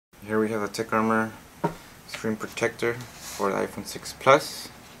Here we have the Tech Armor Screen Protector for the iPhone 6 Plus.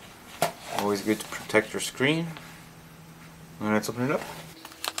 Always good to protect your screen. And let's open it up.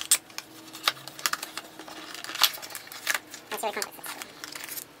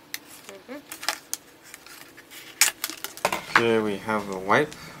 Here we have the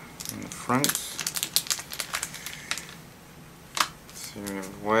wipe in the front. So we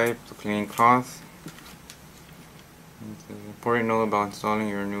have the wipe, the cleaning cloth. It's important to know about installing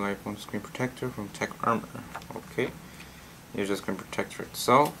your new iPhone screen protector from Tech Armor. Okay, here's the screen protector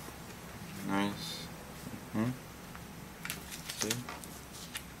itself. Nice. See?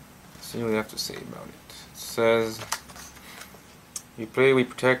 See what we have to say about it. It says, "We play, we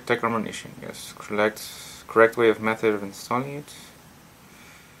protect, Tech Armor Nation." Yes, correct way of method of installing it.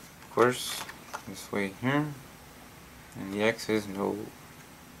 Of course, this way here, and the X is no.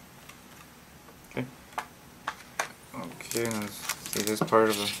 Okay. Okay, let's see this part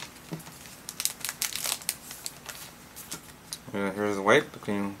of the. Here's the wipe, the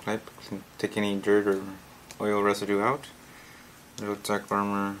clean wipe, take any dirt or oil residue out. Little Tech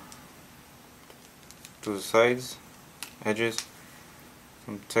Armor to the sides, edges.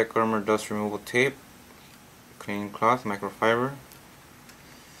 Some Tech Armor dust removal tape, cleaning cloth, microfiber.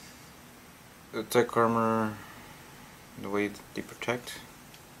 The Tech Armor, the way they protect.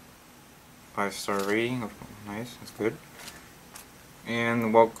 5-star rating, nice, that's good.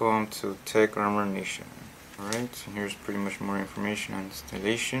 And welcome to Tech Armor Nation. Alright, and here's pretty much more information on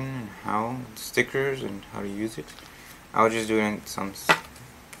installation and how, stickers and how to use it. I'll just do it in some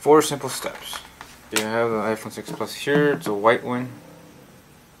 4 simple steps. You have the iPhone 6 Plus here, it's a white one.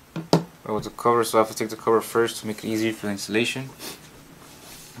 With the cover, so I have to take the cover first to make it easier for the installation.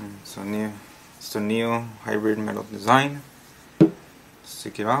 So it's a Neo hybrid metal design.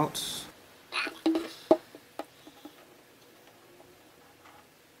 Stick it out.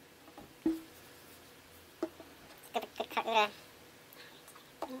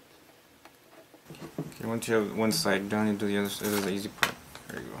 Okay, once you have one side done, you do the other side. This is the easy part.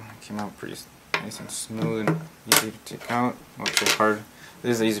 There you go. It came out pretty nice and smooth and easy to take out. Not so hard.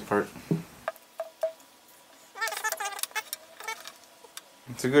 This is the easy part.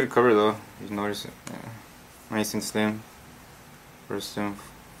 It's a good cover though, you notice it. Yeah. Nice and slim. For a slim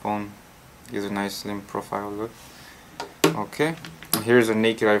phone, gives a nice slim profile look. Okay, and here's a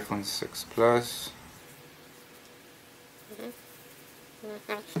naked iPhone 6 Plus.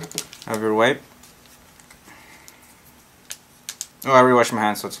 Have your wipe. Oh, I already washed my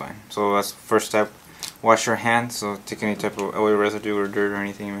hands, so it's fine. So that's the first step. Wash your hands, so take any type of oil residue or dirt or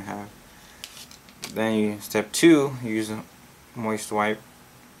anything you may have. Then step 2, you use a moist wipe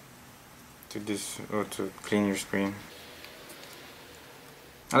to clean your screen.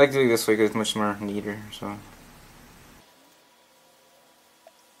 I like doing it this way because it's much more neater. So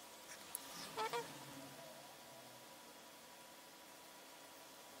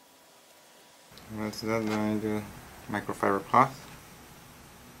that's that. Then I do microfiber cloth.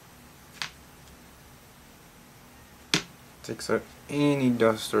 Takes out any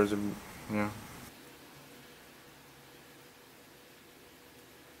dust or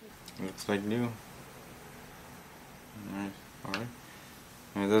looks like new. Nice. Alright.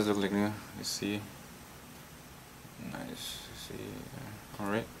 It does look like new. You see. Nice. You see.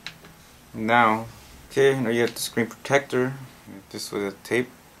 Alright. Now, okay, now you have the screen protector. This with a tape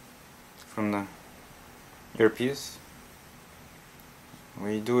from the earpiece. The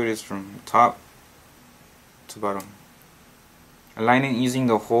way you do it is from top to bottom. Aligning using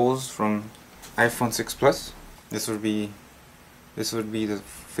the holes from iPhone 6 Plus. This would be the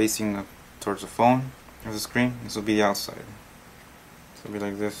facing towards the phone of the screen. This will be the outside. So it'll be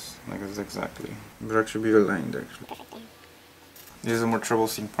like this exactly. But actually be aligned actually. This is the more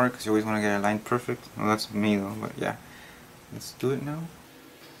troublesome part because you always want to get it aligned perfect. Well, that's me though, but yeah. Let's do it now.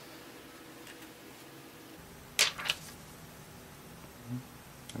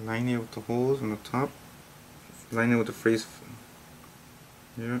 Align it with the holes on the top. Align it with the face.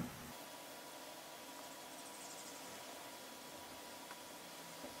 Yeah.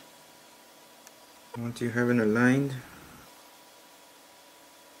 Once you have it aligned,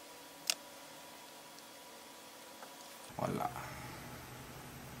 voila.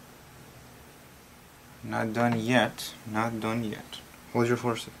 Not done yet. Not done yet. Hold your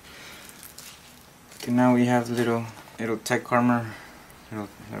forceps. Okay, now we have the little Tech Armor, little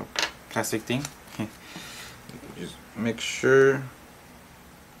plastic thing. Just make sure.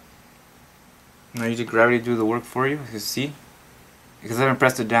 Now you just gravity do the work for you. You see, because I haven't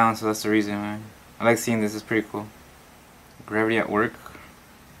pressed it down, so that's the reason. Man. I like seeing this. It's pretty cool. Gravity at work.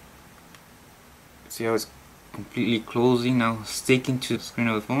 See how it's completely closing, now sticking to the screen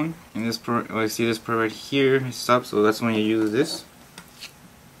of the phone. And this part, I see this part right here, it stops, so that's when you use this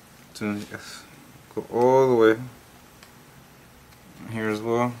to go all the way here as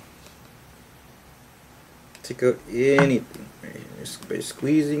well. Take out anything right here just by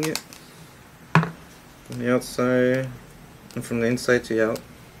squeezing it from the outside and from the inside to the out.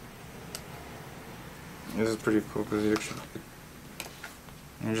 This is pretty cool because you actually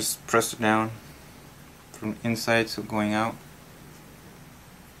just press it down from inside to going out.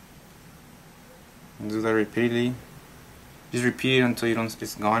 And do that repeatedly. Just repeat it until you don't.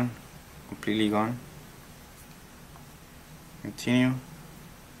 It's gone, completely gone. Continue.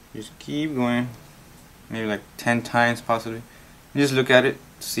 Just keep going. Maybe like 10 times possibly. You just look at it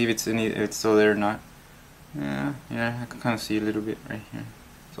to see if it's still there or not. Yeah, I can kind of see a little bit right here.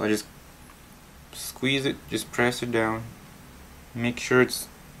 So I just squeeze it, just press it down. Make sure it's,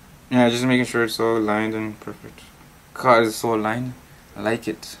 just making sure it's all aligned and perfect. God, it's so aligned. I like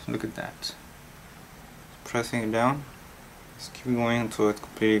it. Look at that. Pressing it down. Just keep going until it's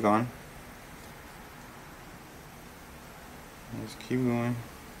completely gone. Just keep going.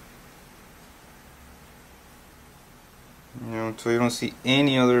 Until you don't see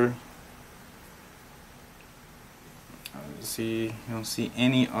any other. You don't see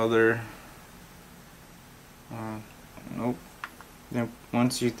any other. Nope. Then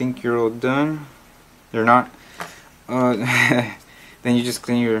once you think you're all done, you're not. Then you just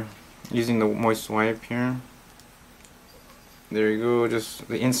clean your using the moist wipe here. There you go. Just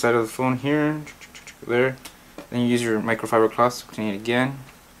the inside of the phone here. There. Then you use your microfiber cloth to clean it again.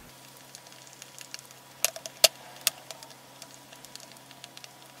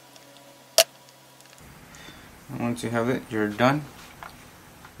 And once you have it, you're done.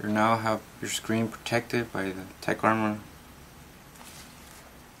 You now have your screen protected by the Tech Armor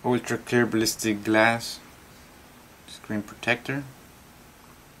Ultra Clear Ballistic Glass Screen Protector.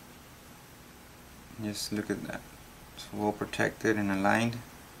 Just look at that. It's well protected and aligned.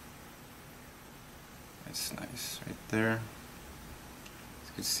 It's nice right there.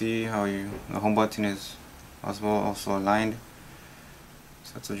 You can see how the home button is also aligned.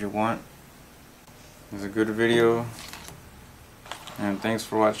 So that's what you want. It was a good video, and thanks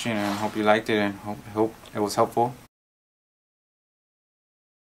for watching, and hope you liked it, and hope it was helpful.